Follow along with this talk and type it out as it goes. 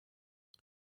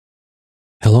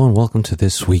Hello and welcome to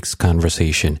this week's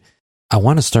conversation. I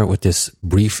want to start with this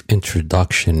brief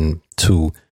introduction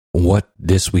to what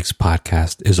this week's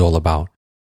podcast is all about.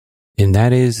 And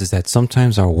that is that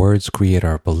sometimes our words create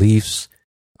our beliefs,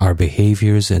 our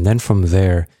behaviors, and then from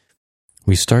there,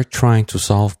 we start trying to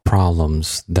solve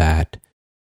problems that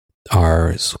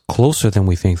are closer than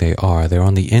we think they are. They're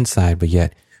on the inside, but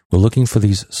yet we're looking for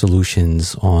these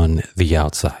solutions on the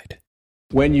outside.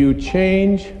 When you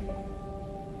change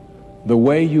the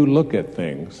way you look at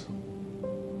things,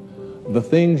 the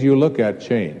things you look at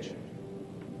change.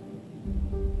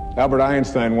 Albert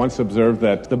Einstein once observed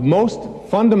that the most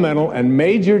fundamental and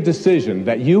major decision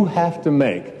that you have to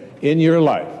make in your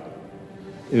life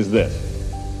is this: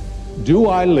 do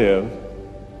I live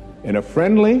in a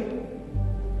friendly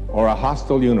or a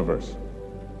hostile universe?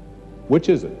 Which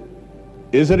is it?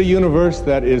 Is it a universe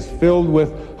that is filled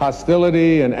with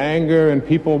hostility and anger and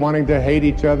people wanting to hate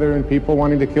each other and people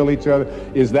wanting to kill each other?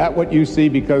 Is that what you see?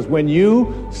 Because when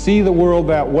you see the world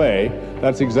that way,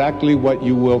 that's exactly what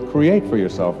you will create for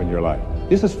yourself in your life.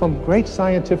 This is from great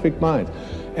scientific minds.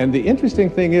 And the interesting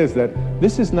thing is that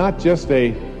this is not just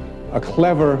a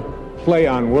clever play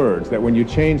on words, that when you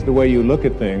change the way you look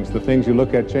at things, the things you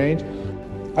look at change.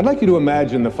 I'd like you to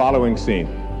imagine the following scene.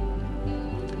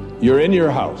 You're in your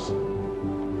house.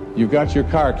 You've got your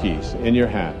car keys in your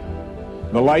hand.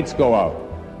 The lights go out.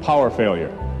 Power failure.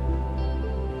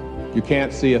 You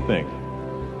can't see a thing.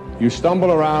 You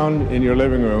stumble around in your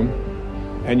living room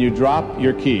and you drop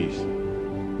your keys.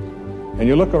 And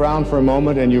you look around for a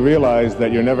moment and you realize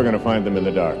that you're never going to find them in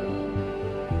the dark.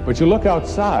 But you look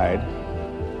outside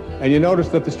and you notice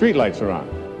that the street lights are on.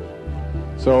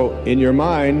 So in your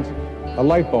mind, a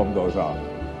light bulb goes off.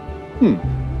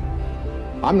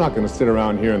 I'm not going to sit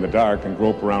around here in the dark and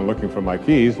grope around looking for my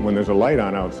keys when there's a light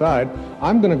on outside.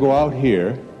 I'm going to go out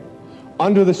here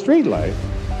under the street light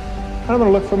and I'm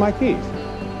going to look for my keys.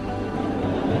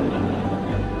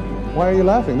 Why are you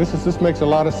laughing? This makes a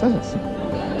lot of sense.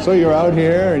 So you're out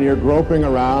here and you're groping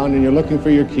around and you're looking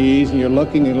for your keys and you're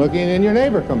looking and your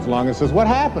neighbor comes along and says, "What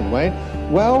happened, Wayne?"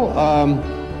 "Well,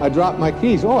 I dropped my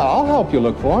keys." "Oh, I'll help you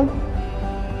look for them."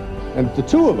 And the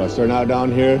two of us are now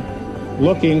down here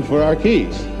looking for our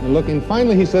keys. And looking,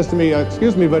 finally he says to me,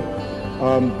 "Excuse me, but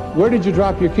where did you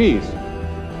drop your keys?"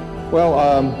 "Well,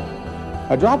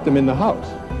 I dropped them in the house."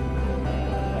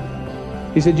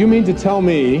 He said, "You mean to tell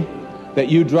me that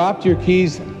you dropped your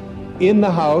keys in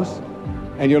the house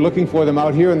and you're looking for them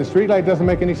out here in the streetlight? Doesn't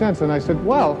make any sense." And I said,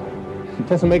 "Well, it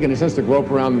doesn't make any sense to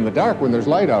grope around in the dark when there's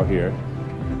light out here."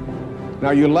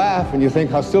 Now you laugh and you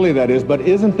think how silly that is, but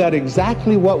isn't that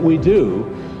exactly what we do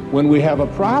when we have a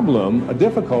problem, a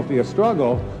difficulty, a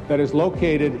struggle that is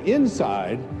located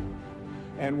inside,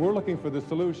 and we're looking for the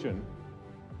solution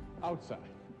outside?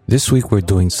 This week we're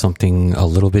doing something a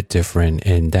little bit different,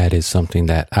 and that is something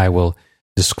that I will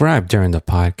describe during the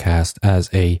podcast as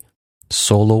a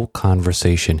solo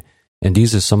conversation. And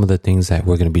these are some of the things that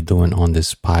we're going to be doing on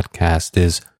this podcast,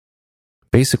 is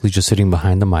basically just sitting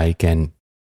behind the mic and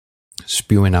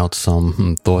spewing out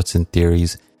some thoughts and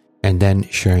theories and then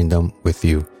sharing them with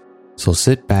you. So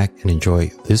sit back and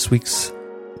enjoy this week's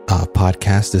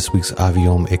podcast, this week's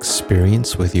Aviom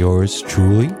experience with yours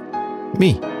truly,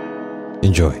 me.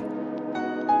 Enjoy.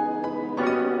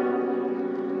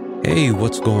 Hey,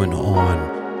 what's going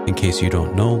on? In case you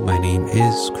don't know, my name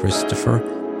is Christopher,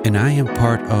 and I am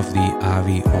part of the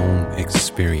Aviom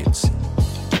experience.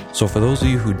 So for those of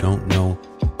you who don't know,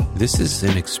 this is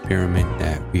an experiment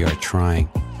that we are trying.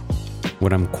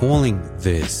 What I'm calling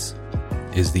this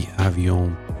is the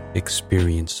Aviom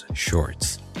experience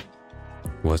shorts.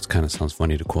 Well, it kind of sounds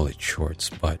funny to call it shorts,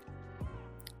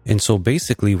 and so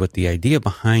basically what the idea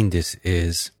behind this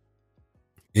is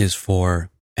for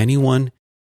anyone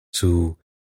to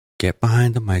get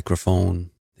behind the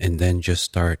microphone and then just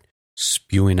start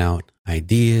spewing out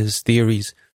ideas,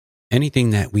 theories, anything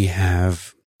that we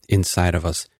have inside of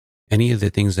us, any of the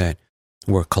things that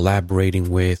we're collaborating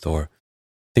with or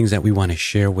things that we want to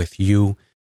share with you.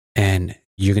 And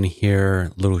you're going to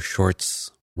hear little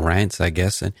shorts, rants, I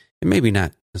guess, and maybe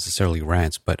not necessarily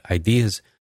rants, but ideas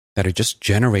that are just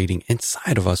generating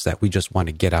inside of us that we just want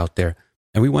to get out there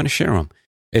and we want to share them.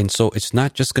 And so it's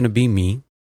not just going to be me.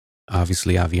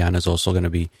 Obviously, Aviana is also going to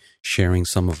be sharing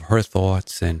some of her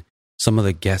thoughts, and some of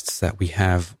the guests that we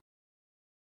have,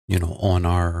 on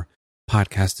our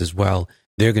podcast as well.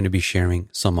 They're going to be sharing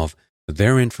some of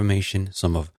their information,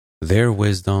 some of their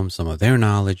wisdom, some of their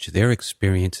knowledge, their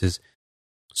experiences.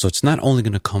 So it's not only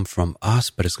going to come from us,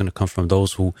 but it's going to come from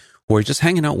those who are just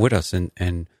hanging out with us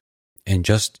and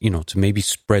just, to maybe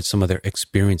spread some of their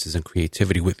experiences and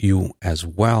creativity with you, as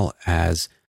well as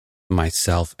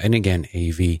myself, and again,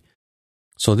 AV.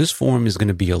 So this forum is going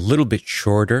to be a little bit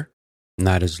shorter,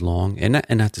 not as long. And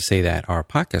not to say that our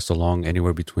podcasts are long,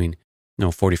 anywhere between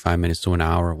 45 minutes to an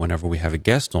hour whenever we have a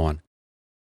guest on.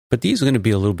 But these are going to be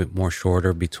a little bit more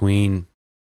shorter, between,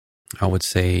 I would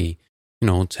say,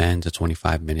 10 to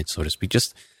 25 minutes, so to speak.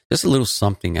 Just a little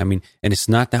something. I mean, and it's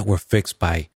not that we're fixed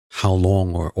by how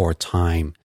long or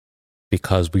time,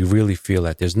 because we really feel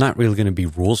that there's not really going to be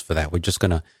rules for that. We're just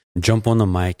going to jump on the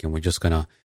mic and we're just going to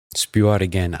spew out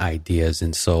again ideas.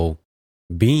 And so,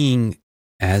 being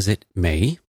as it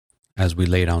may, as we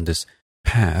lay down this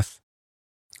path,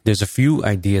 there's a few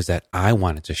ideas that I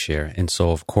wanted to share. And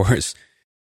so, of course,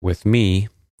 with me,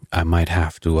 I might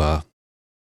have to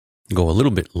go a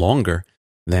little bit longer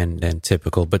than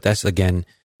typical. But that's, again,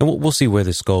 and we'll see where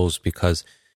this goes, because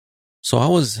so I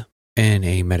was in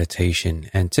a meditation,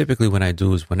 and typically what I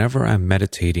do is whenever I'm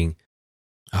meditating,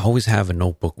 I always have a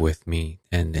notebook with me,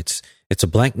 and it's a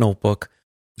blank notebook,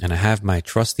 and I have my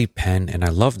trusty pen, and I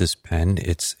love this pen.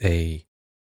 It's a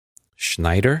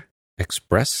Schneider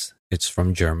Express. It's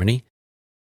from Germany,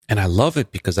 and I love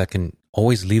it because I can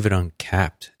always leave it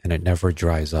uncapped and it never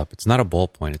dries up. It's not a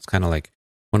ballpoint. It's kind of like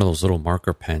one of those little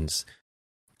marker pens,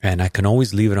 and I can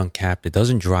always leave it uncapped. It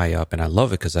doesn't dry up, and I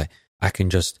love it because I can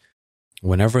just,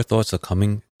 whenever thoughts are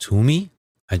coming to me,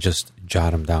 I just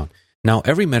jot them down. Now,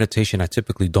 every meditation, I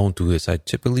typically don't do this. I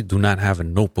typically do not have a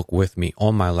notebook with me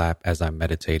on my lap as I'm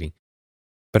meditating.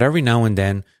 But every now and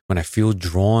then, when I feel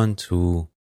drawn to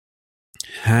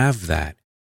have that,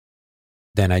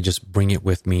 then I just bring it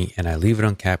with me and I leave it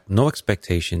uncapped, no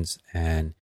expectations.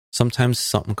 And sometimes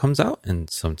something comes out and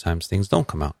sometimes things don't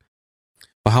come out.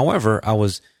 But however, I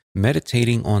was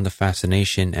meditating on the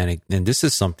fascination, and this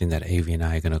is something that Avi and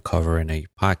I are going to cover in a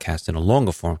podcast in a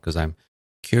longer form, because I'm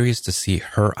curious to see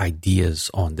her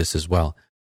ideas on this as well.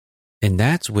 And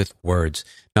that's with words.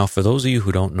 Now, for those of you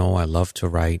who don't know, I love to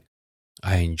write.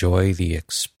 I enjoy the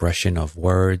expression of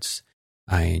words.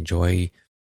 I enjoy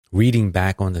reading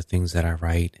back on the things that I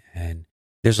write. And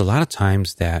there's a lot of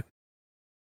times that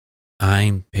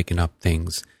I'm picking up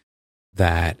things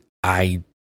that I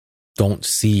don't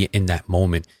see in that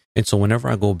moment. And so whenever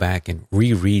I go back and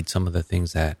reread some of the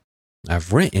things that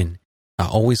I've written, I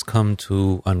always come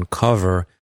to uncover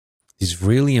these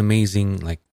really amazing,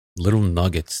 like, little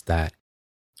nuggets that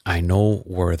I know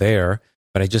were there,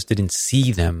 but I just didn't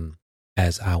see them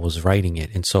as I was writing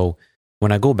it. And so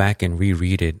when I go back and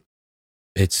reread it,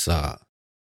 it's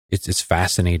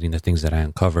fascinating, the things that I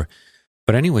uncover.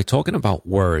 But anyway, talking about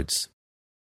words,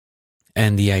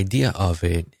 and the idea of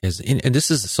it is, and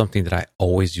this is something that I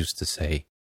always used to say.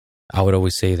 I would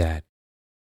always say that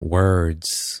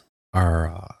words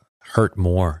are hurt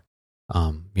more.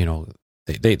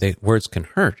 They words can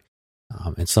hurt,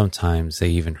 and sometimes they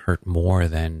even hurt more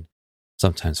than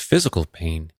sometimes physical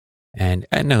pain. And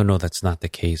I know that's not the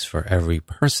case for every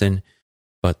person,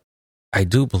 but I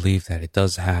do believe that it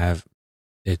does have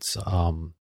its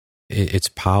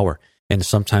power. And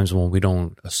sometimes when we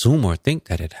don't assume or think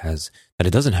that it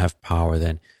doesn't have power,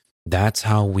 then that's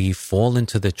how we fall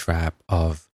into the trap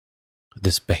of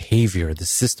this behavior, the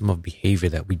system of behavior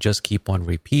that we just keep on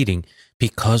repeating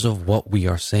because of what we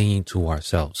are saying to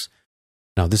ourselves.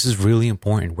 Now, this is really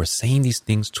important. We're saying these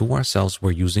things to ourselves.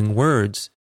 We're using words.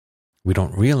 We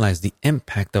don't realize the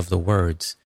impact of the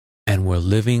words, and we're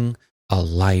living a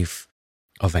life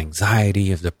of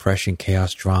anxiety, of depression,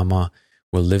 chaos, drama.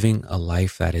 We're living a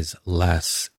life that is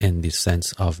less, in the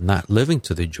sense of not living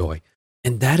to the joy.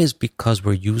 And that is because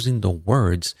we're using the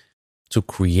words to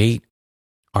create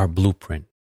our blueprint.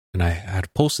 And I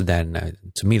had posted that, and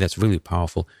to me, that's really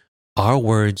powerful. Our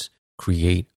words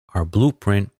create our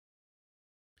blueprint,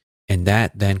 and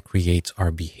that then creates our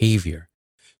behavior.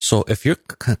 So if you're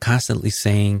constantly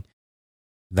saying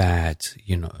that,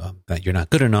 that you're not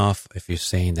good enough, if you're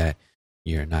saying that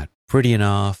you're not pretty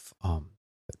enough,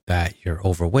 that you're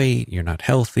overweight, you're not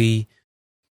healthy,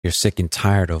 you're sick and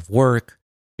tired of work,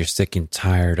 you're sick and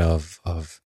tired of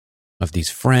these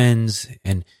friends,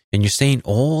 and you're saying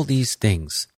all these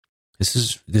things, this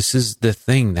is the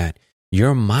thing, that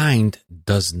your mind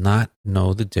does not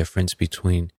know the difference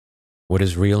between what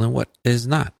is real and what is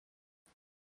not.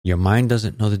 Your mind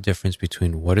doesn't know the difference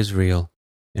between what is real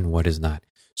and what is not.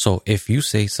 So if you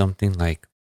say something like,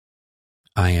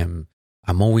 I'm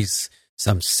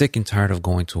sick and tired of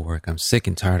going to work, I'm sick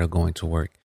and tired of going to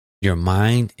work, your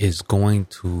mind is going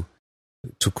to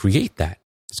create that.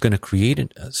 It's going to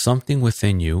create something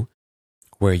within you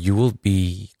where you will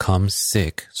become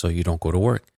sick so you don't go to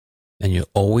work. And you'll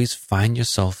always find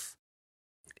yourself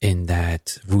in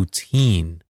that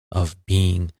routine of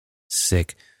being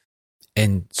sick.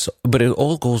 And so, but it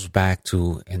all goes back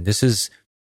to, and this is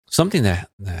something that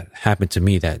happened to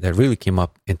me that really came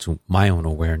up into my own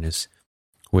awareness,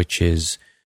 which is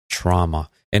trauma.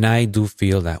 And I do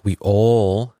feel that we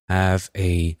all have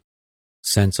a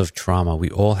sense of trauma. We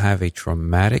all have a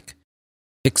traumatic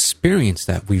experience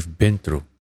that we've been through,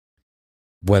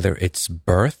 whether it's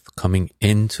birth, coming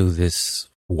into this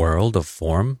world of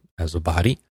form as a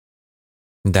body.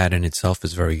 That in itself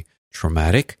is very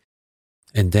traumatic.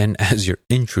 And then as you're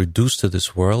introduced to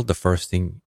this world, the first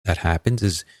thing that happens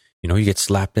is, you get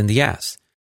slapped in the ass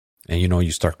and,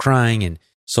 you start crying. And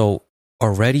so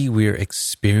already we're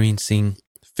experiencing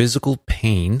physical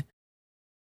pain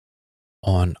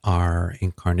on our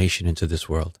incarnation into this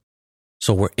world.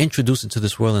 So we're introduced into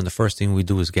this world and the first thing we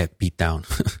do is get beat down.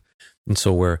 And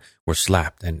so we're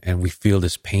slapped and we feel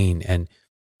this pain. And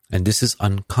this is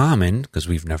uncommon because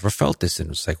we've never felt this. And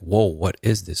it's like, whoa, what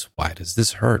is this? Why does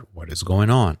this hurt? What is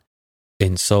going on?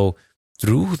 And so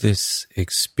through this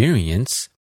experience,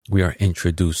 we are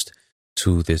introduced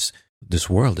to this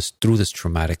world, through this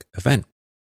traumatic event.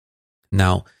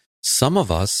 Now, some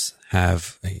of us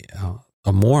have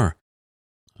a more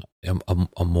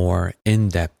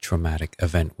in-depth traumatic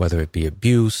event, whether it be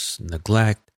abuse,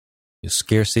 neglect,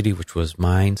 scarcity, which was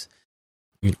mine.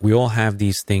 We all have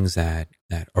these things that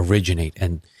originate,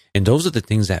 and those are the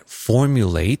things that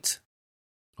formulate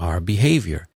our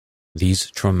behavior. These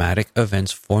traumatic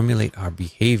events formulate our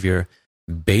behavior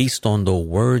based on the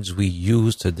words we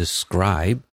use to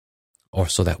describe, or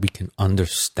so that we can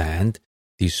understand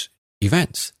these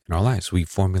events in our lives. We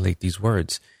formulate these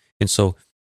words. And so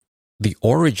the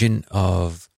origin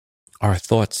of our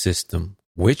thought system,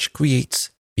 which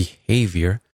creates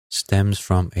behavior, stems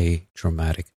from a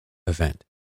traumatic event.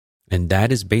 And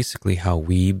that is basically how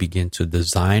we begin to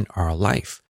design our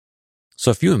life.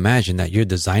 So if you imagine that you're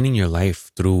designing your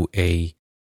life through a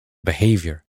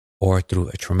behavior or through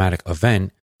a traumatic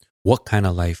event, what kind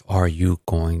of life are you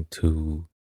going to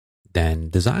then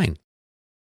design?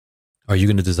 Are you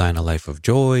going to design a life of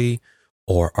joy,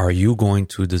 or are you going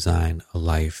to design a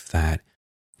life that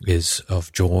is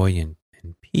of joy and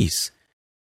peace?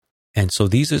 And so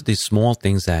these are the small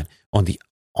things that on the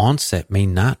onset may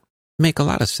not make a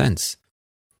lot of sense.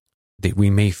 That we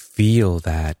may feel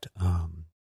that,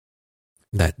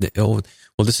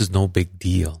 this is no big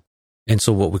deal. And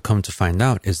so what we come to find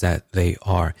out is that they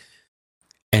are.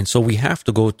 And so we have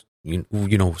to go,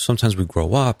 sometimes we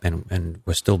grow up and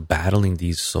we're still battling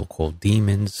these so-called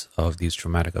demons of these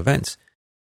traumatic events.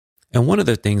 And one of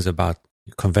the things about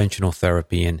conventional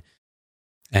therapy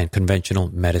and conventional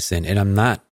medicine, and I'm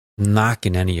not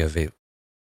knocking any of it,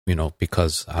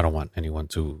 because I don't want anyone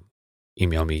to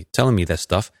email me telling me that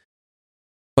stuff.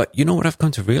 But what I've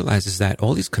come to realize is that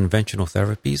all these conventional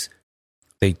therapies,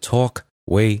 they talk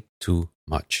way too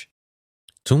much.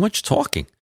 Too much talking.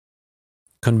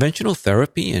 Conventional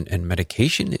therapy and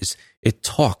medication it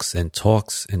talks and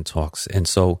talks and talks. And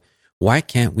so why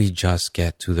can't we just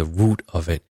get to the root of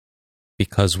it?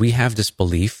 Because we have this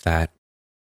belief that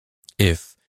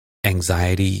if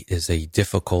anxiety is a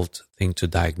difficult thing to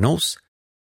diagnose,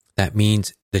 that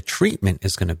means the treatment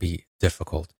is going to be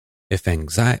difficult. If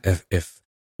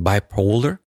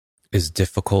bipolar is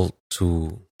difficult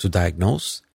to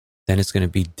diagnose, then it's going to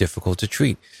be difficult to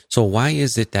treat. So why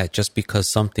is it that just because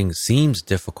something seems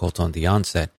difficult on the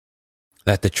onset,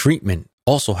 that the treatment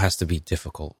also has to be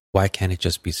difficult? Why can't it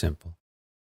just be simple?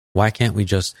 Why can't we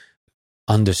just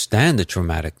understand the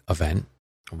traumatic event,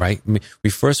 right? We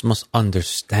first must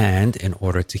understand in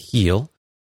order to heal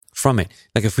from it.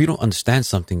 Like if we don't understand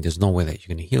something, there's no way that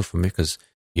you're going to heal from it because,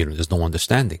 there's no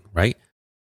understanding, right?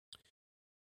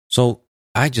 So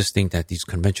I just think that these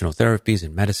conventional therapies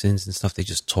and medicines and stuff, they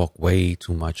just talk way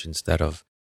too much instead of,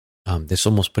 it's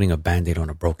almost putting a Band-Aid on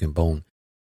a broken bone.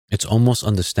 It's almost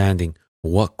understanding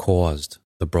what caused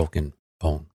the broken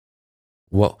bone.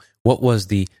 What was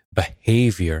the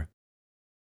behavior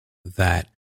that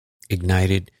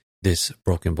ignited this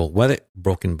broken bone?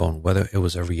 Whether it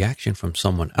was a reaction from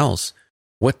someone else,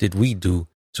 what did we do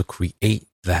to create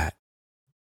that,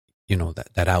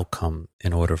 that outcome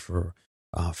in order for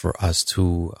us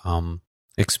to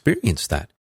experience that?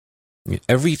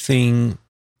 Everything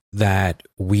that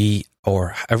we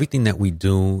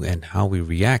do and how we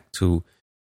react to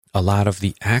a lot of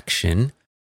the action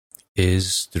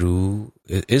is through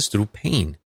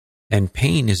pain. And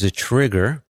pain is a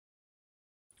trigger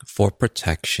for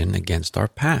protection against our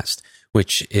past,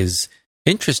 which is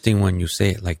interesting when you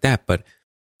say it like that. But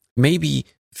maybe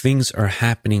things are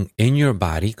happening in your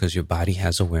body because your body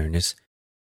has awareness,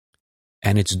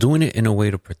 and it's doing it in a way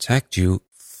to protect you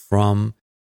from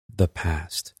the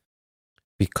past.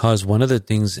 because one of the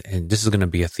things, and this is going to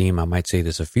be a theme, I might say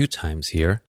this a few times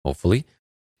here, hopefully,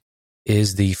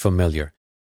 is the familiar.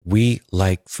 We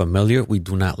like familiar. We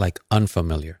do not like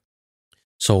unfamiliar.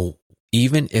 So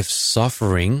even if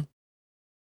suffering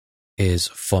is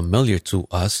familiar to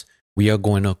us, we are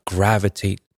going to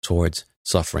gravitate towards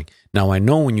suffering. Now, I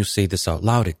know when you say this out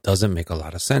loud, it doesn't make a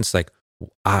lot of sense. Like,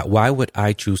 why would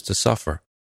I choose to suffer?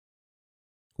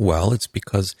 Well, it's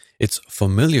because it's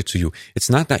familiar to you. It's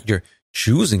not that you're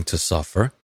choosing to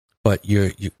suffer, but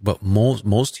but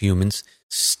most humans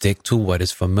stick to what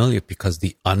is familiar, because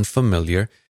the unfamiliar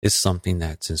is something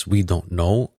that, since we don't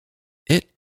know it,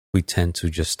 we tend to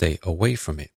just stay away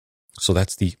from it. So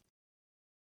that's the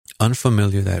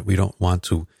unfamiliar that we don't want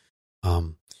to,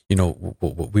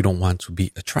 we don't want to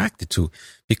be attracted to,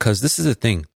 because this is the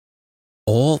thing.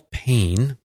 All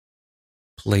pain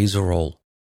plays a role.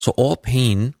 So all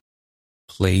pain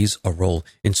plays a role.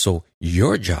 And so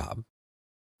your job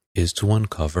is to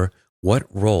uncover what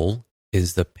role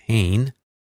is the pain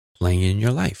playing in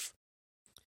your life.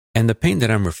 And the pain that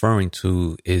I'm referring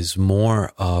to is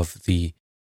more of the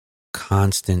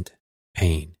constant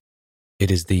pain. It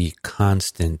is the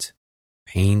constant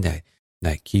pain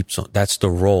that keeps on. That's the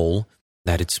role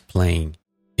that it's playing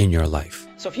in your life.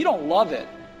 So if you don't love it,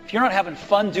 if you're not having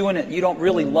fun doing it, you don't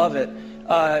really love it,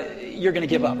 you're going to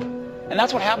give up. And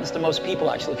that's what happens to most people,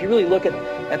 actually. If you really look at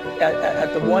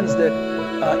the ones that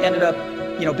ended up,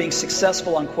 being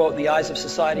successful, unquote, in the eyes of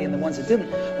society, and the ones that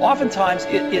didn't, oftentimes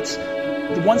it's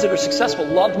the ones that are successful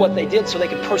loved what they did so they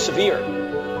could persevere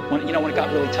when it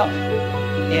got really tough.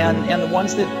 And the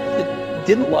ones that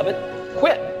didn't love it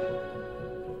quit.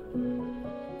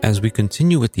 As we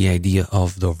continue with the idea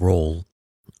of the role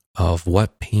of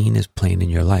what pain is playing in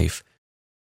your life,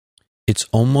 it's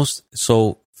almost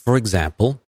so. For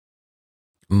example,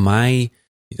 my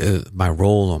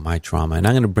role or my trauma, and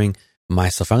I'm going to bring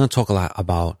myself. I'm going to talk a lot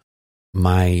about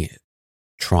my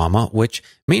trauma, which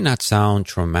may not sound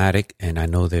traumatic, and I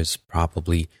know there's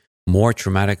probably more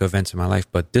traumatic events in my life,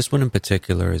 but this one in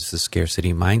particular is the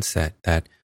scarcity mindset that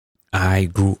I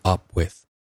grew up with.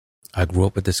 I grew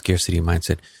up with the scarcity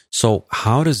mindset. So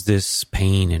how does this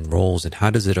pain and roles, and how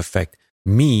does it affect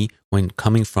me when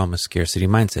coming from a scarcity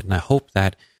mindset? And I hope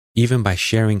that even by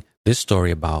sharing this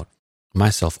story about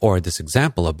myself, or this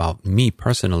example about me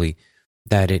personally,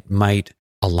 that it might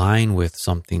align with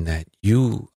something that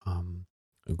you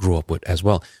grew up with as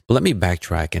well. But let me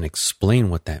backtrack and explain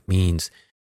what that means.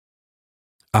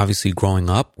 Obviously, growing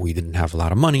up, we didn't have a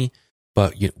lot of money,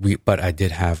 but I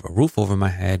did have a roof over my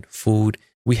head, food.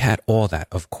 We had all that.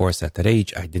 Of course, at that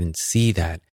age, I didn't see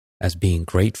that as being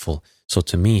grateful. So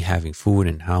to me, having food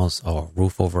and house or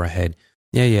roof over our head,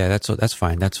 that's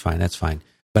fine.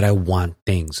 But I want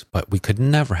things, but we could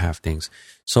never have things.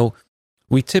 So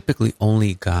we typically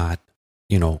only got,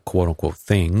 quote unquote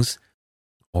things,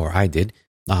 or I did,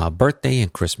 birthday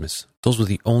and Christmas. Those were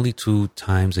the only 2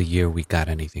 times a year we got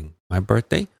anything. My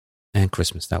birthday and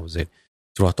Christmas, that was it.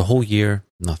 Throughout the whole year,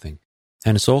 nothing.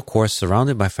 And so, of course,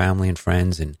 surrounded by family and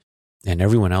friends and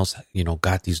everyone else,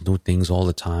 got these new things all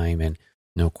the time. And,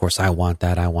 of course, I want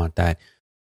that.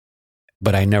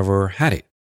 But I never had it.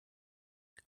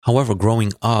 However,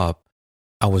 growing up,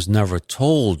 I was never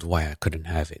told why I couldn't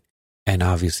have it. And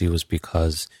obviously it was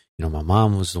because, my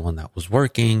mom was the one that was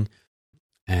working.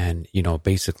 And,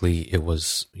 basically it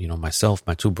was, myself,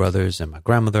 my 2 brothers, and my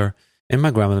grandmother. And my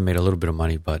grandmother made a little bit of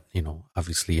money, but,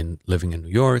 obviously living in New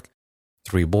York,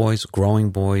 3 boys,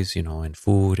 growing boys, and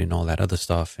food and all that other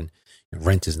stuff. And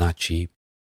rent is not cheap.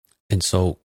 And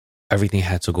so everything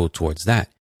had to go towards that.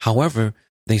 However,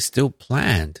 they still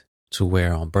planned to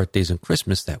where on birthdays and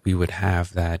Christmas that we would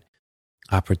have that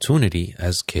opportunity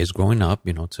as kids growing up,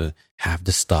 to have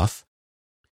the stuff.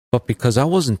 But because I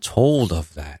wasn't told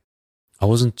of that,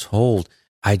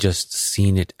 I just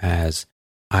seen it as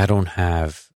I don't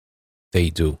have, they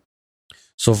do.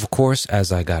 So of course,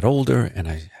 as I got older and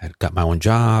I had got my own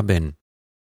job and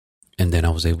then I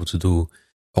was able to do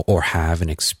or have and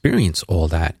experience all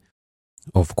that,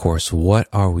 of course, what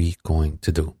are we going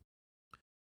to do?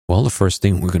 Well, the first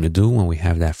thing we're going to do when we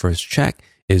have that first check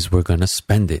is we're going to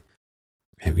spend it.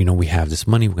 And, we have this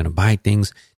money, we're going to buy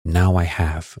things. Now I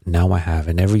have.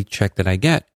 And every check that I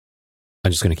get,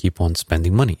 I'm just going to keep on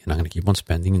spending money, and I'm going to keep on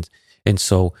spending. And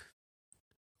so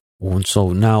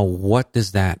now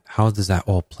how does that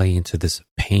all play into this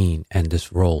pain and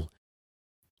this role?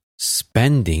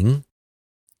 Spending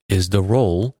is the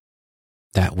role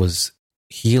that was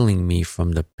healing me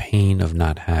from the pain of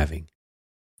not having.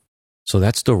 So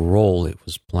that's the role it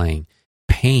was playing.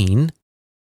 Pain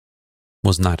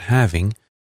was not having.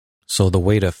 So the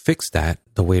way to fix that,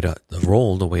 the way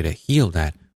to heal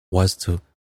that was to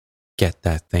get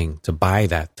that thing, to buy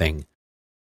that thing.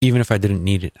 Even if I didn't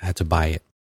need it, I had to buy it.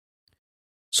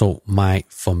 So my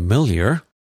familiar,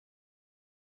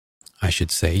 I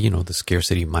should say, the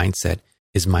scarcity mindset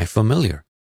is my familiar.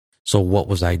 So what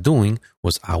was I doing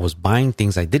was I was buying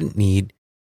things I didn't need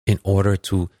in order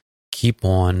to keep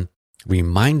on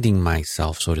reminding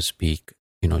myself, so to speak,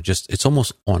 it's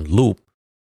almost on loop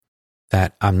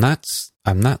that I'm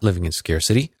not living in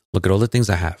scarcity. Look at all the things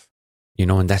I have,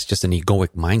 and that's just an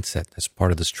egoic mindset. That's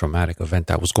part of this traumatic event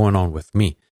that was going on with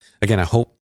me. Again, I hope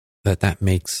that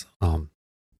makes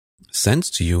sense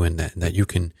to you, and that you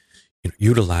can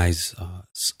utilize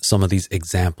some of these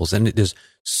examples. And there's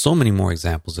so many more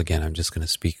examples. Again, I'm just going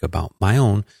to speak about my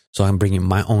own. So I'm bringing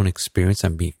my own experience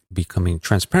and becoming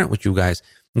transparent with you guys.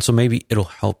 And so maybe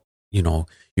it'll help,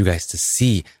 you guys to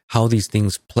see how these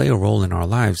things play a role in our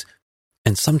lives.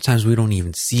 And sometimes we don't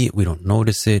even see it. We don't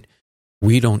notice it.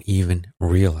 We don't even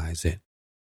realize it.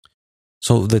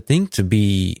 So the thing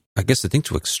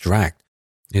to extract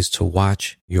is to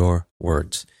watch your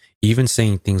words. Even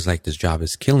saying things like, this job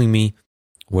is killing me,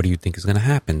 what do you think is going to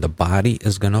happen? The body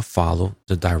is going to follow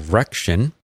the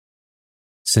direction,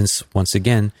 since, once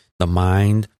again, the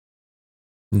mind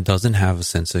doesn't have a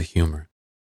sense of humor.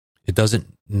 It doesn't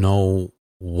know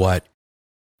what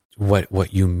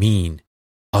you mean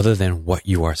other than what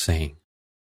you are saying.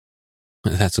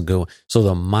 That's a good one. So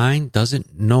the mind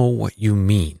doesn't know what you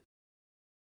mean.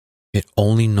 It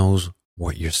only knows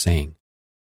what you're saying.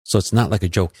 So it's not like a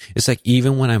joke. It's like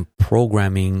even when I'm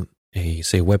programming a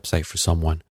website for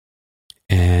someone,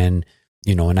 and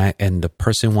and the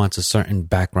person wants a certain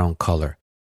background color,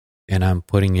 and I'm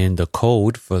putting in the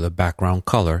code for the background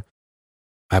color.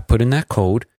 I put in that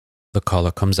code, the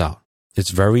color comes out.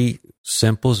 It's very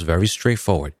simple, it's very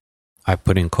straightforward. I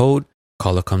put in code,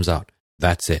 color comes out.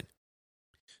 That's it.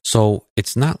 So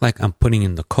it's not like I'm putting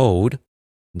in the code,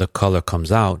 the color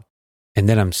comes out, and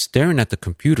then I'm staring at the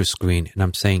computer screen and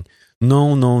I'm saying,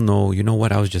 no, you know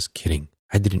what? I was just kidding.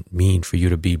 I didn't mean for you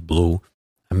to be blue.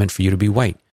 I meant for you to be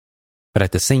white. But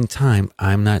at the same time,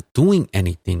 I'm not doing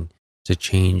anything to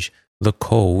change the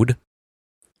code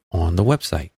on the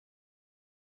website.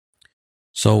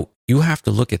 So you have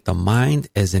to look at the mind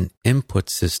as an input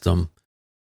system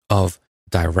of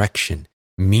direction,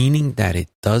 meaning that it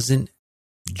doesn't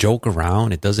joke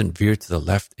around. It doesn't veer to the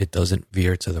left. It doesn't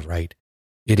veer to the right.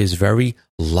 It is very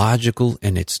logical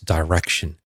in its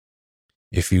direction.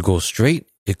 If you go straight,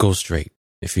 it goes straight.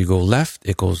 If you go left,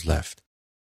 it goes left.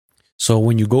 So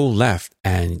when you go left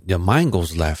and your mind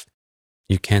goes left,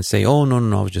 you can't say, oh,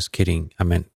 no, I was just kidding. I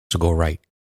meant to go right.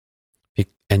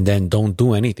 And then don't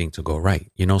do anything to go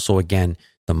right. So again,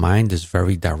 the mind is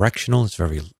very directional. It's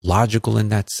very logical in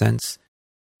that sense.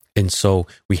 And so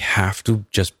we have to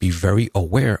just be very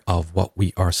aware of what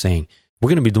we are saying. We're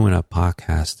going to be doing a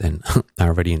podcast, and I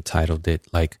already entitled it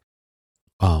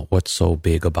What's So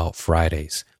Big About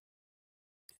Fridays?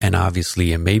 And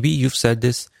obviously, and maybe you've said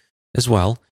this as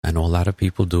well, I know a lot of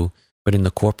people do, but in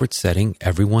the corporate setting,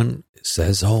 everyone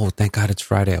says, oh, thank God it's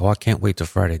Friday. Oh, I can't wait till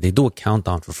Friday. They do a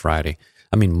countdown for Friday.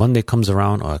 I mean, Monday comes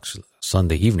around, or actually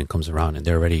Sunday evening comes around, and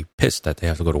they're already pissed that they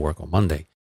have to go to work on Monday.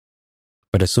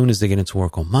 But as soon as they get into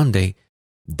work on Monday,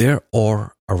 they're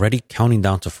already counting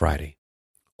down to Friday.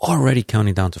 Already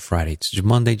counting down to Friday.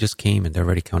 Monday just came and they're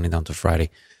already counting down to Friday.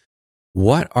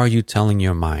 What are you telling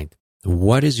your mind?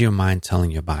 What is your mind telling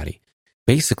your body?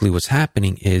 Basically, what's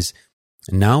happening is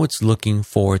now it's looking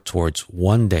forward towards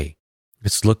one day.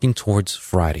 It's looking towards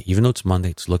Friday. Even though it's Monday,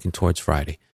 it's looking towards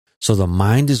Friday. So the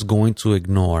mind is going to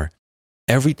ignore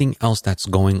everything else that's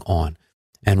going on.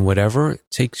 And whatever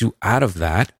takes you out of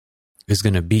that is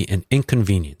going to be an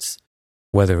inconvenience.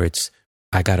 Whether it's,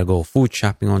 I got to go food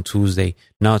shopping on Tuesday.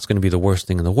 Now it's going to be the worst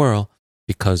thing in the world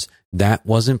because that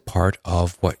wasn't part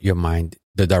of what your mind,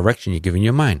 the direction you're giving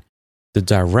your mind. The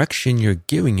direction you're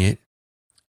giving it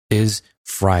is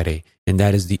Friday. And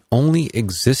that is the only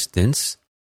existence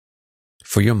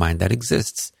for your mind that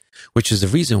exists, which is the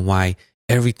reason why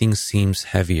everything seems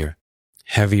heavier.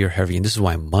 And this is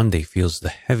why Monday feels the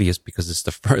heaviest, because it's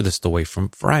the furthest away from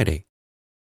Friday.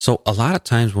 So a lot of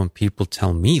times when people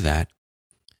tell me that,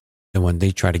 and when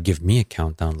they try to give me a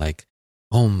countdown, like,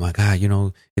 oh my God,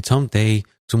 it's hump day,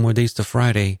 2 more days to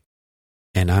Friday.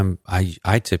 And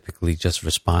I typically just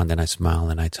respond and I smile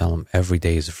and I tell them every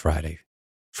day is a Friday.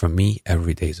 For me,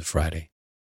 every day is a Friday.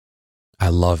 I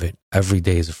love it. Every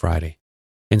day is a Friday.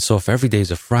 And so if every day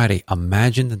is a Friday,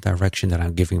 imagine the direction that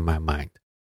I'm giving my mind.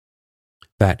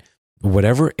 That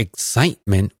whatever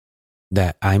excitement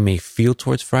that I may feel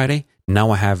towards Friday,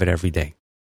 now I have it every day.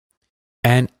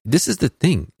 And this is the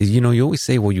thing, you always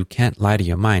say, well, you can't lie to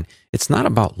your mind. It's not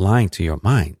about lying to your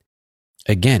mind.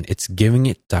 Again, it's giving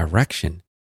it direction.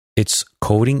 It's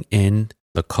coding in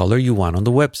the color you want on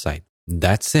the website.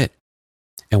 That's it.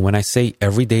 And when I say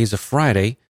every day is a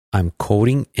Friday, I'm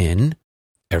coding in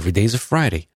every day is a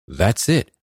Friday. That's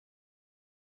it.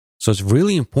 So it's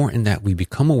really important that we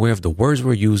become aware of the words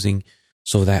we're using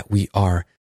so that we are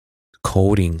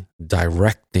coding,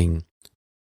 directing.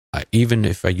 Even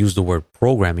if I use the word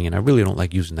programming, and I really don't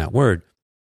like using that word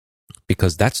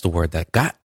because that's the word that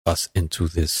got us into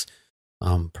this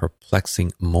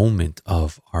perplexing moment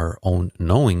of our own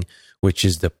knowing, which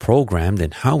is the programmed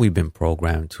and how we've been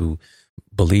programmed to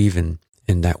believe in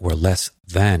that we're less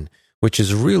than, which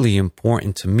is really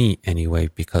important to me anyway,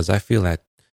 because I feel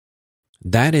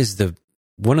that is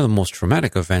one of the most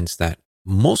traumatic events that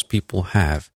most people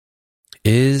have,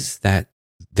 is that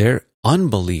their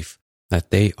unbelief that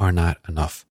they are not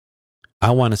enough.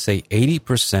 I want to say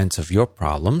 80% of your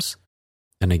problems,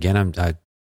 and again,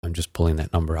 I'm just pulling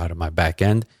that number out of my back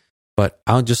end, but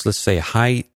let's say a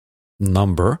high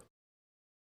number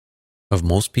of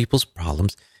most people's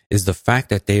problems is the fact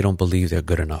that they don't believe they're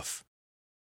good enough.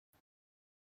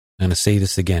 I'm going to say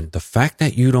this again. The fact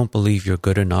that you don't believe you're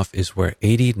good enough is where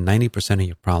 80 to 90% of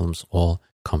your problems all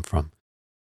come from.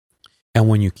 And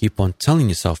when you keep on telling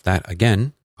yourself that,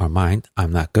 again, our mind,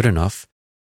 I'm not good enough,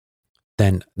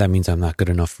 then that means I'm not good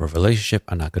enough for a relationship.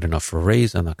 I'm not good enough for a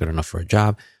raise. I'm not good enough for a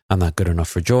job. I'm not good enough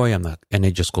for joy. And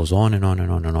it just goes on and on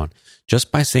and on and on.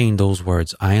 Just by saying those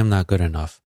words, I am not good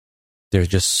enough, there's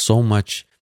just so much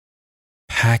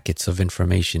packets of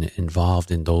information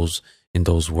involved in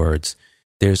those words.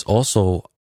 There's also,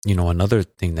 another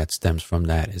thing that stems from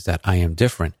that is that I am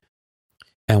different.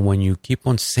 And when you keep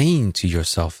on saying to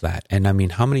yourself that, and I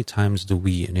mean, how many times do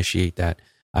we initiate that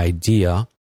idea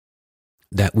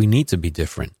that we need to be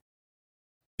different?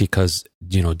 Because,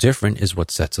 different is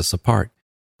what sets us apart.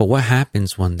 But what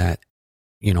happens when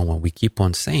when we keep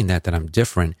on saying that I'm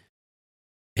different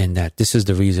and that this is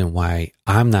the reason why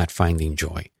I'm not finding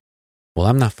joy? Well,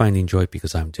 I'm not finding joy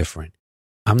because I'm different.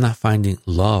 I'm not finding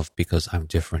love because I'm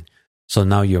different. So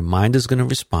now your mind is going to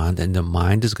respond, and the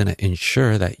mind is going to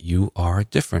ensure that you are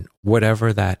different,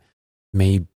 whatever that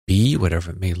may be,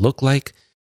 whatever it may look like.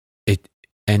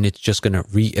 And it's just going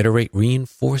to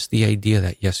reinforce the idea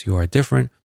that yes, you are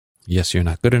different. Yes, you're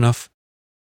not good enough.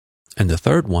 And the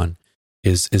third one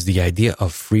is the idea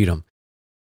of freedom,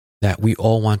 that we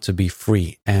all want to be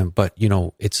free. But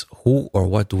it's who or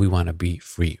what do we want to be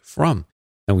free from?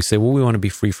 And we say, well, we want to be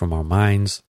free from our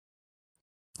minds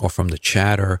or from the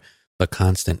chatter, the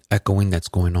constant echoing that's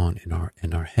going on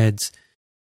in our heads.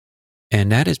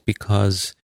 And that is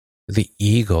because the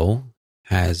ego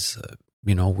has,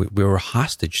 we're a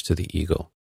hostage to the ego.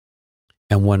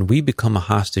 And when we become a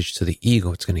hostage to the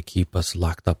ego, it's going to keep us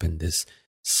locked up in this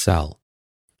cell.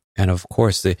 And of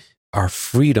course, our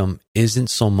freedom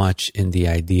isn't so much in the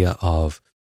idea of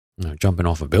jumping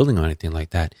off a building or anything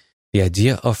like that. The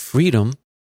idea of freedom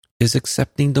is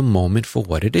accepting the moment for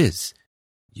what it is.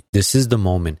 This is the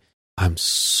moment. I'm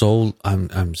so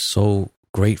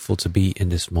grateful to be in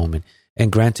this moment.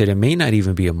 And granted, it may not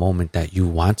even be a moment that you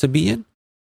want to be in,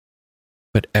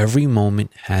 but every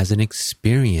moment has an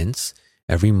experience.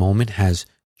 Every moment has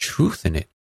truth in it.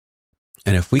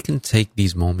 And if we can take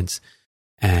these moments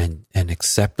and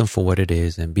accept them for what it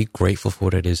is and be grateful for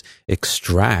what it is,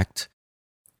 extract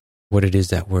what it is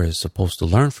that we're supposed to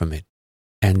learn from it,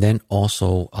 and then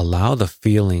also allow the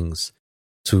feelings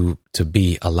to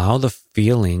allow the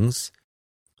feelings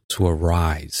to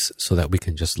arise so that we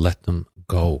can just let them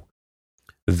go.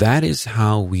 That is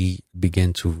how we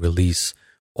begin to release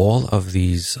all of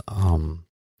these,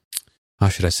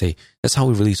 that's how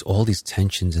we release all these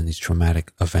tensions and these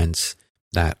traumatic events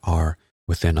that are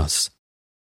within us.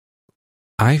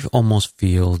 I almost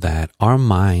feel that our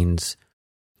minds,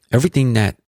 everything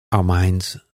that our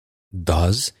minds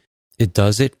does, it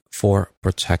does it for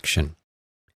protection.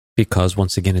 Because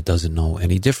once again, it doesn't know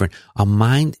any different. Our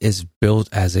mind is built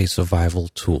as a survival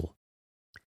tool.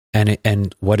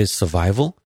 And what is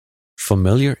survival?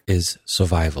 Familiar is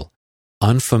survival.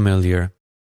 Unfamiliar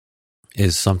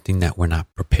is something that we're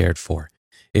not prepared for.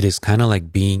 It is kind of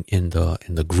like being in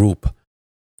the group.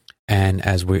 And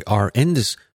as we are in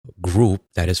this group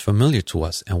that is familiar to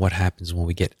us, and what happens when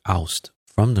we get ousted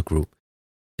from the group,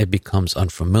 it becomes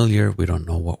unfamiliar. We don't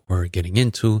know what we're getting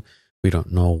into. We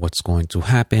don't know what's going to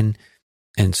happen.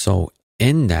 And so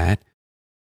in that,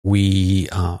 we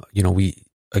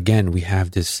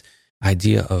have this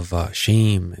idea of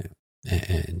shame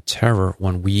and terror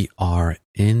when we are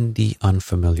in the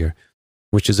unfamiliar,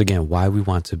 which is, again, why we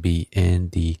want to be in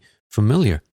the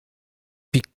familiar.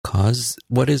 Because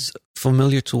what is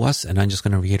familiar to us, and I'm just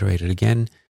going to reiterate it again,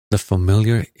 the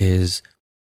familiar is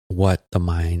what the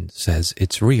mind says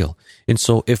it's real. And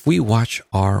so if we watch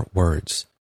our words,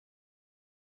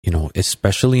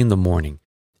 especially in the morning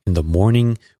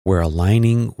we're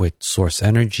aligning with source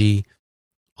energy.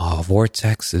 Our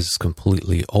vortex is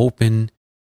completely open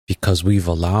because we've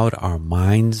allowed our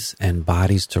minds and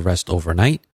bodies to rest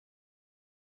overnight.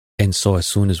 And so as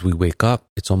soon as we wake up,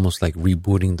 it's almost like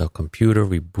rebooting the computer,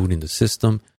 rebooting the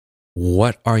system.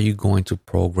 What are you going to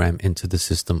program into the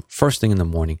system first thing in the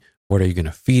morning? What are you going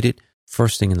to feed it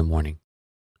first thing in the morning?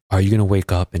 Are you going to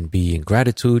wake up and be in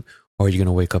gratitude, or are you going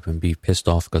to wake up and be pissed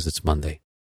off because it's Monday?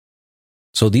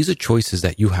 So these are choices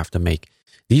that you have to make.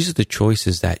 These are the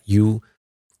choices that you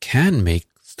can make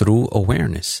through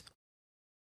awareness.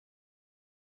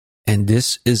 And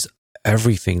this is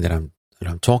everything that I'm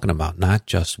talking about, not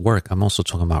just work. I'm also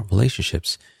talking about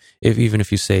relationships. Even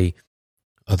if you say,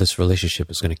 oh, this relationship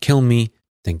is going to kill me,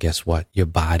 then guess what? Your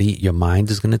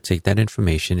mind is going to take that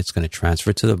information. It's going to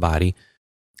transfer to the body,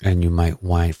 and you might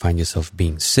find yourself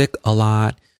being sick a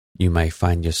lot. You might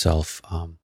find yourself,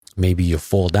 maybe you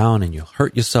fall down and you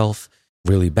hurt yourself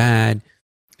really bad.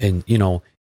 And,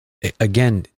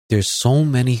 again, there's so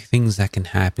many things that can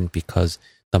happen because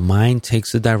the mind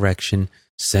takes the direction,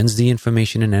 sends the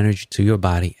information and energy to your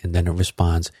body, and then it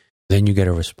responds. Then you get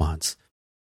a response.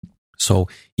 So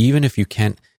even if you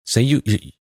can't, say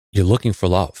you're looking for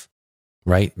love,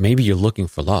 right? Maybe you're looking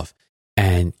for love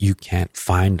and you can't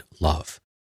find love.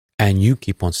 And you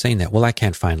keep on saying that, well, I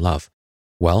can't find love.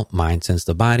 Well, mind sends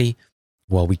the body.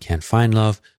 Well, we can't find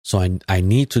love. So I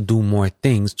need to do more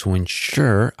things to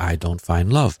ensure I don't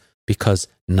find love, because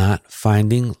not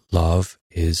finding love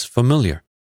is familiar.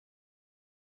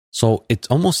 So it's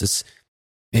almost,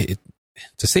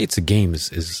 to say it's a game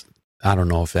is I don't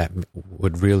know if that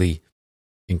would really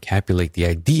encapsulate the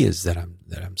ideas that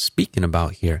I'm speaking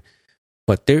about here,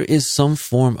 but there is some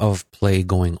form of play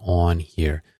going on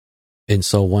here. And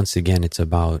so once again, it's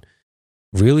about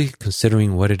really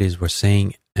considering what it is we're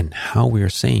saying and how we are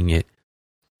saying it,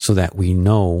 so that we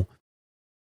know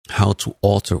how to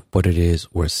alter what it is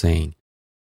we're saying.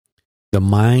 The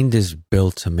mind is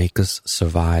built to make us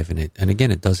survive, and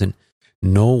again, it doesn't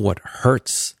know what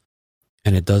hurts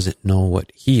and it doesn't know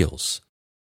what heals,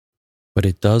 but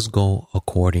it does go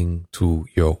according to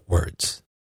your words.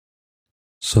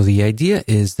 So the idea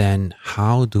is then,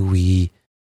 how do we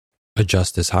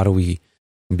adjust this? How do we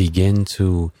begin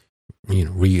to,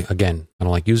 again, I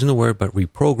don't like using the word, but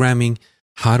reprogramming.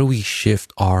 How do we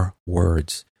shift our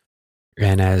words?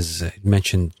 And as I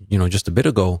mentioned, just a bit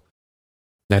ago,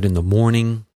 that in the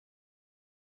morning,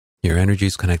 your energy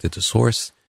is connected to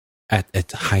source at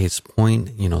the highest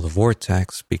point, the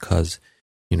vortex, because,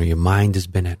 your mind has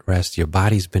been at rest, your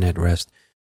body's been at rest.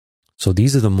 So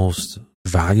these are the most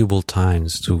valuable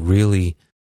times to really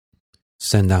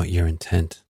send out your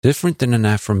intent. Different than an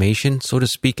affirmation, so to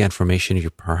speak. Affirmation,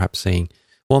 you're perhaps saying,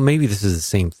 well, maybe this is the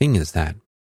same thing as that.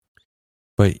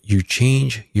 But you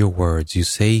change your words. You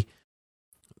say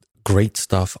great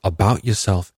stuff about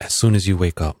yourself as soon as you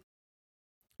wake up.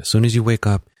 As soon as you wake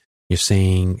up, you're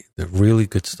saying the really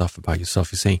good stuff about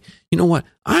yourself. You're saying, you know what?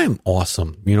 I'm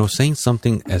awesome. Saying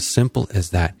something as simple as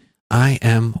that. I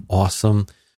am awesome.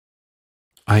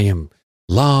 I am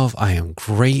love. I am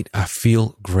great. I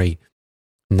feel great.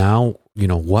 Now,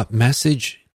 what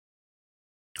message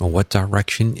or what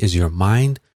direction is your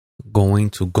mind going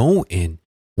to go in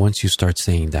once you start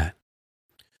saying that?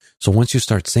 So once you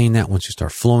start saying that, once you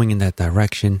start flowing in that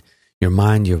direction, your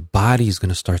mind, your body is going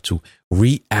to start to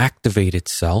reactivate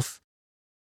itself,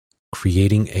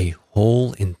 creating a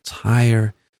whole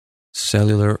entire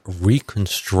cellular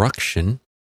reconstruction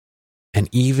and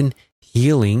even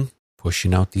healing,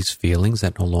 pushing out these feelings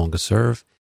that no longer serve,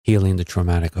 healing the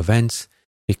traumatic events.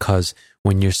 Because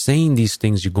when you're saying these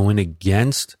things, you're going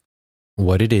against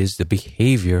what it is, the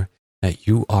behavior that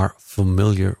you are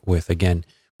familiar with. Again,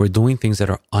 we're doing things that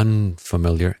are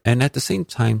unfamiliar and at the same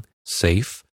time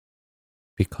safe,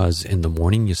 because in the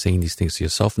morning you're saying these things to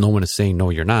yourself. No one is saying, no,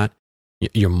 you're not.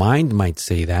 Your mind might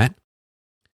say that,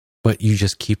 but you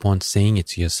just keep on saying it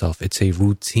to yourself. It's a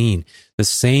routine. The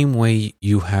same way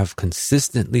you have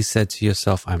consistently said to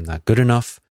yourself, I'm not good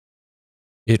enough.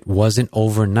 It wasn't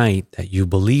overnight that you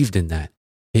believed in that.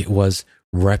 It was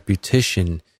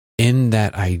repetition in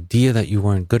that idea that you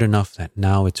weren't good enough, that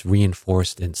now it's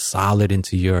reinforced and solid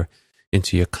into your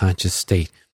conscious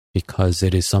state, because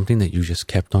it is something that you just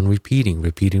kept on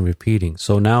repeating.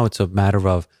 So now it's a matter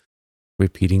of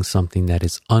repeating something that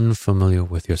is unfamiliar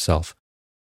with yourself.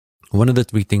 One of the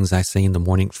 3 things I say in the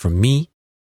morning for me,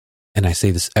 and I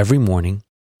say this every morning,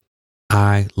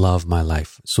 I love my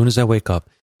life. As soon as I wake up,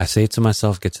 I say it to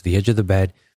myself, get to the edge of the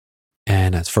bed,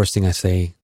 and that's the first thing I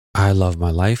say, I love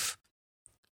my life.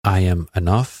 I am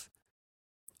enough.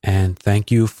 And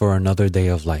thank you for another day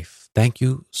of life. Thank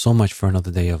you so much for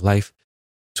another day of life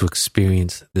to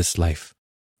experience this life.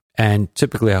 And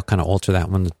typically I'll kind of alter that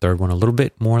one, the third one, a little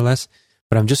bit more or less.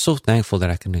 But I'm just so thankful that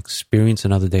I can experience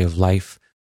another day of life.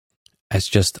 It's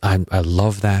just, I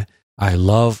love that. I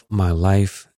love my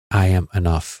life. I am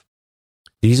enough.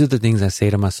 These are the things I say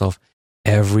to myself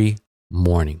every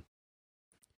morning.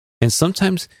 And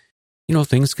sometimes,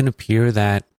 things can appear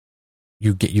that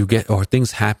you get, or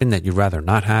things happen that you'd rather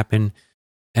not happen.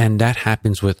 And that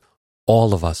happens with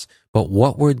all of us. But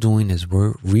what we're doing is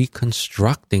we're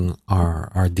reconstructing our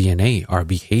DNA, our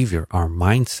behavior, our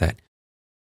mindset,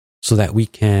 so that we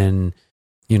can,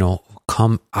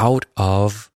 come out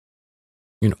of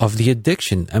the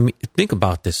addiction. I mean, think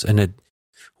about this.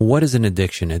 What is an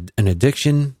addiction? An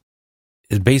addiction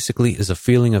is basically a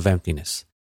feeling of emptiness.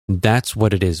 That's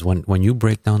what it is. When you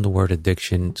break down the word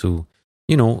addiction to,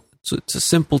 it's a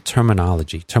simple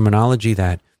terminology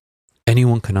that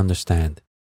anyone can understand.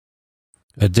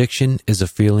 Addiction is a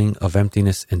feeling of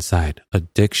emptiness inside.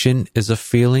 Addiction is a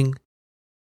feeling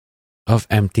of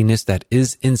emptiness that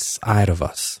is inside of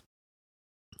us.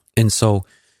 And so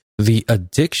the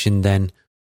addiction then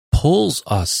pulls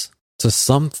us to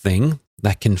something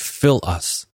that can fill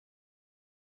us.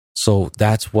 So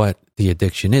that's what the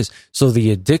addiction is. So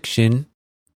the addiction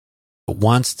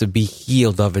wants to be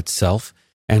healed of itself.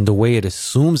 And the way it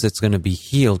assumes it's going to be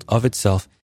healed of itself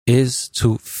is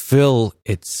to fill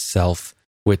itself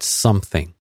with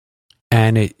something.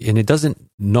 And it doesn't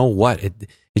know what. It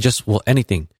just,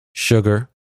 anything. Sugar,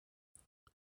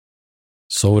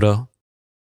 soda,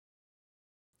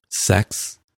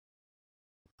 sex,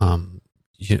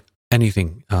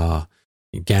 anything,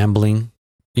 gambling,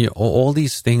 all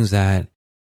these things that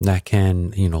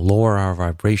can, lower our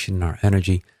vibration, our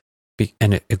energy.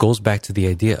 And it goes back to the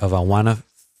idea of I want to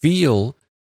feel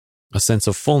a sense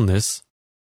of fullness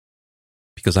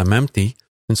because I'm empty.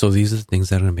 And so these are the things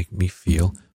that are going to make me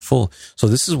feel full. So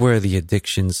this is where the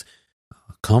addictions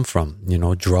come from,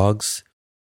 drugs.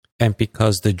 And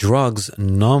because the drugs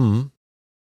numb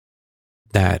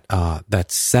that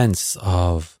sense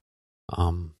of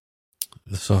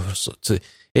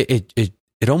it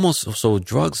almost, so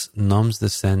drugs numbs the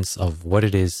sense of what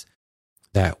it is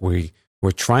that we're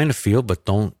trying to feel but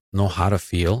don't know how to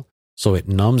feel. So it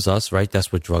numbs us, right?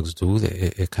 That's what drugs do.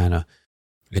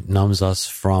 It numbs us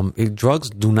from drugs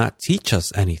do not teach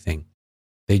us anything.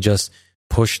 They just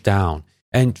push down.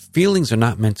 And feelings are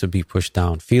not meant to be pushed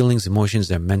down. Feelings, emotions,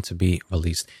 they're meant to be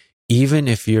released. Even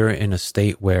if you're in a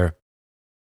state where,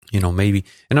 maybe,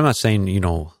 and I'm not saying,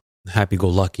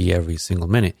 happy-go-lucky every single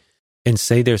minute, and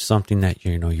say there's something that,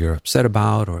 you're upset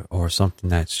about or something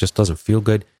that just doesn't feel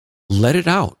good, let it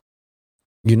out.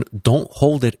 Don't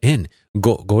hold it in.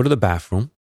 Go to the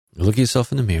bathroom, look at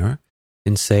yourself in the mirror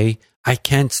and say, I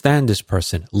can't stand this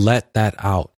person. Let that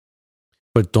out.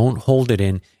 But don't hold it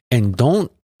in and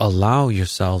don't allow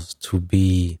yourselves to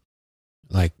be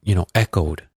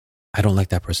echoed. I don't like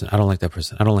that person. I don't like that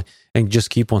person. And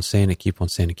just keep on saying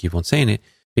it,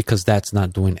 because that's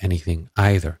not doing anything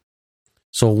either.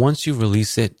 So once you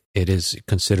release it,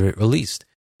 consider it released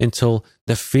until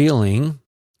the feeling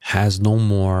has no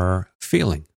more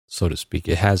feeling, so to speak.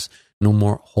 It has no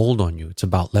more hold on you. It's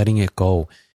about letting it go.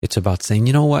 It's about saying,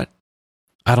 you know what?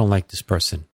 I don't like this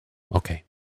person. Okay,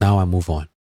 now I move on.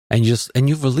 And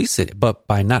you release it. But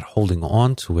by not holding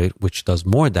on to it, which does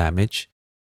more damage,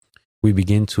 we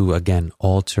begin to, again,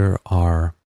 alter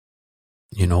our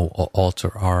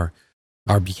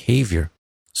behavior.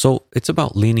 So it's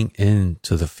about leaning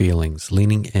into the feelings,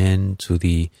 leaning into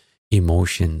the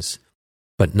emotions,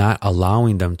 but not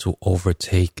allowing them to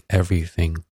overtake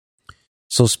everything.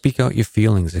 So speak out your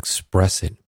feelings, express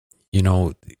it.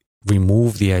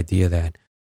 Remove the idea that,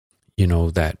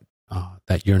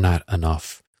 that you're not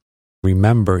enough.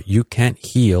 Remember, you can't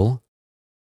heal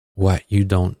what you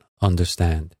don't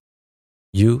understand.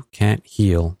 You can't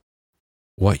heal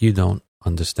what you don't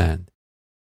understand.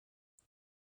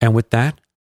 And with that,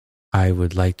 I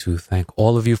would like to thank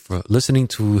all of you for listening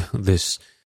to this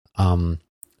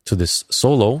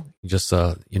solo, just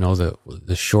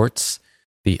the shorts,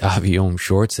 the Avi Om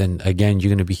shorts. And again, you're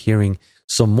going to be hearing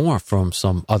some more from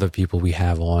some other people we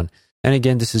have on. And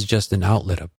again, this is just an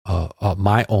outlet of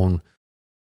my own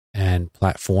and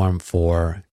platform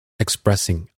for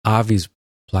expressing, Avi's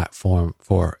platform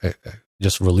for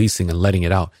just releasing and letting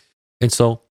it out. And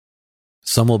so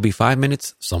some will be 5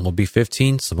 minutes, some will be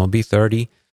 15, some will be 30.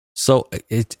 So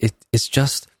it's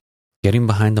just getting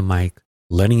behind the mic,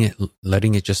 letting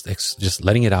it just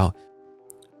letting it out.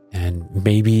 And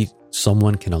maybe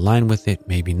someone can align with it,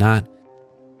 maybe not.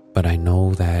 but I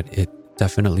know that it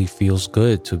definitely feels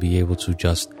good to be able to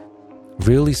just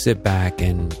really sit back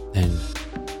and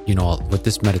with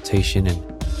this meditation and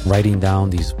writing down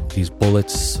these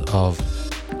bullets of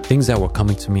things that were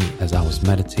coming to me as I was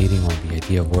meditating on the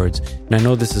idea of words. And I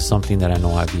know this is something that I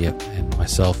know Avi and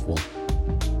myself will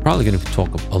probably going to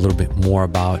talk a little bit more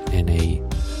about in a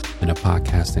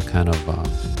podcast and kind of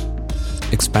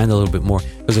expand a little bit more,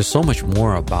 because there's so much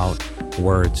more about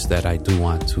words that I do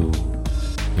want to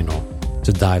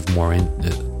dive more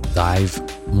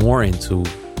into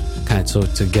kind of so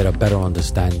to get a better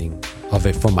understanding of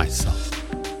it for myself.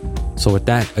 So with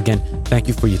that, again, thank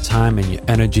you for your time and your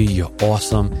energy. You're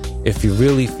awesome. If you're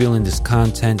really feeling this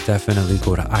content, definitely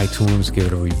go to iTunes, give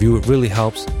it a review. It really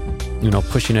helps,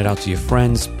 pushing it out to your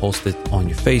friends, post it on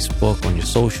your Facebook, on your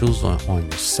socials, on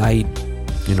your site,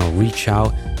 reach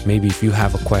out. Maybe if you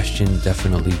have a question,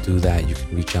 definitely do that. You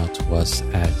can reach out to us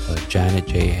at Janet,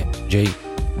 Janet, Janet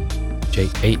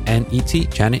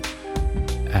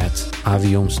at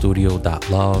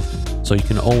aviomestudio.love. So you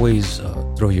can always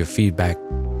throw your feedback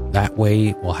that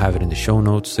way. We'll have it in the show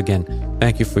notes. Again,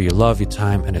 thank you for your love, your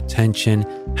time, and attention.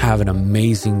 Have an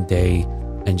amazing day.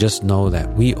 And just know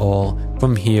that we all,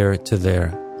 from here to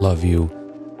there, love you.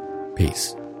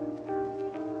 Peace.